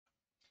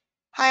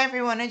Hi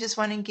everyone, I just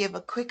want to give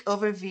a quick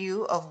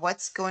overview of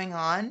what's going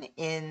on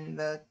in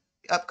the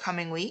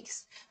upcoming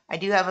weeks. I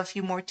do have a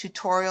few more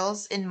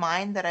tutorials in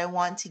mind that I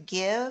want to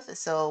give,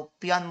 so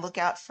be on the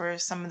lookout for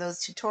some of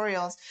those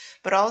tutorials.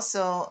 But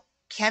also,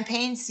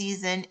 campaign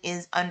season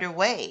is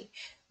underway.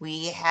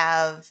 We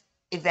have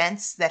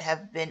events that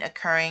have been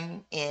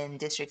occurring in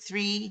District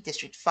 3,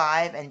 District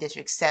 5, and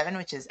District 7,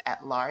 which is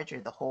at large,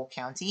 or the whole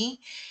county.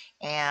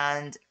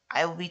 And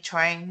I will be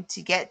trying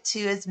to get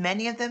to as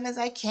many of them as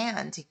I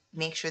can to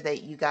make sure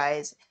that you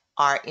guys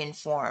are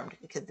informed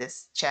because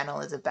this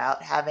channel is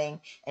about having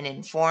an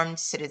informed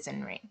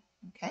citizenry.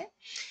 Okay.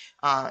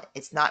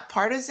 It's not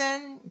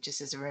partisan,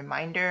 just as a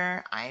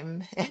reminder,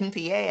 I'm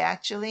NPA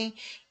actually,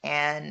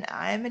 and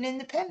I'm an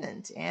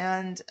independent,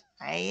 and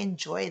I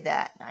enjoy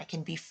that. I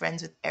can be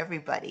friends with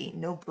everybody.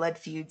 No blood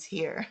feuds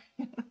here.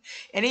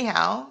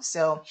 Anyhow,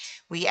 so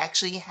we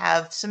actually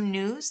have some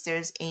news.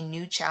 There's a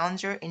new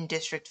challenger in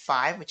District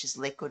 5, which is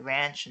Lakewood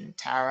Ranch and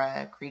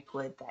Tara,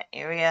 Creekwood, that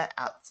area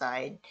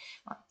outside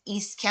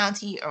East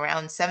County,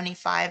 around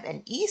 75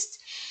 and east,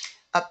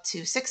 up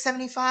to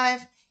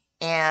 675.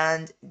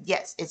 And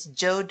yes, it's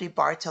Joe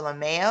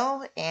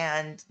DiBartolomeo,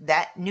 and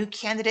that new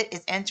candidate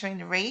is entering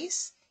the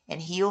race, and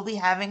he will be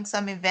having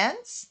some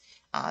events.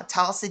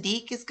 Tal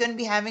Sadiq is going to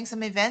be having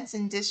some events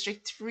in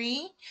District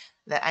 3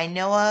 that I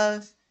know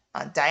of.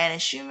 Diana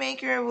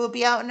Shoemaker will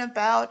be out and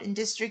about in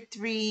District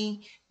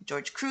 3.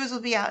 George Cruz will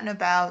be out and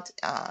about.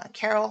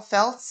 Carol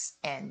Feltz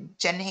and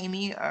Jen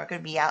Hamey are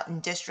going to be out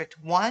in District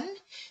 1.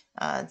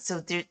 It's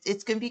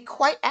going to be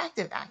quite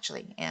active,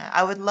 actually. And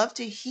I would love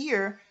to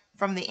hear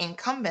from the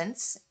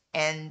incumbents,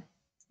 and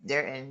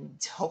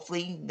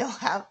hopefully they'll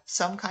have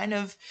some kind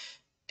of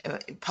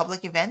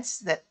public events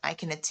that I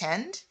can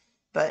attend.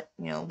 But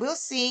we'll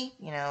see.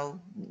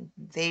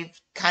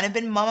 They've kind of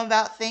been mum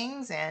about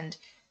things, and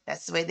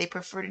that's the way they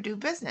prefer to do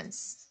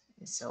business.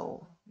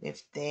 So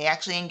if they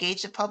actually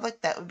engage the public,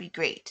 that would be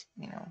great.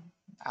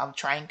 I'll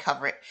try and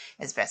cover it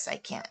as best I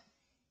can.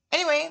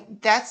 Anyway,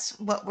 that's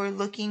what we're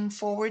looking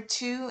forward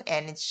to,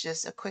 and it's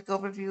just a quick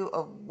overview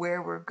of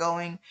where we're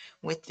going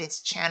with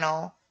this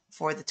channel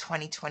for the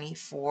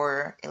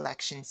 2024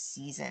 election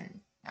season.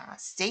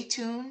 Stay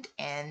tuned,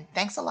 and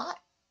thanks a lot.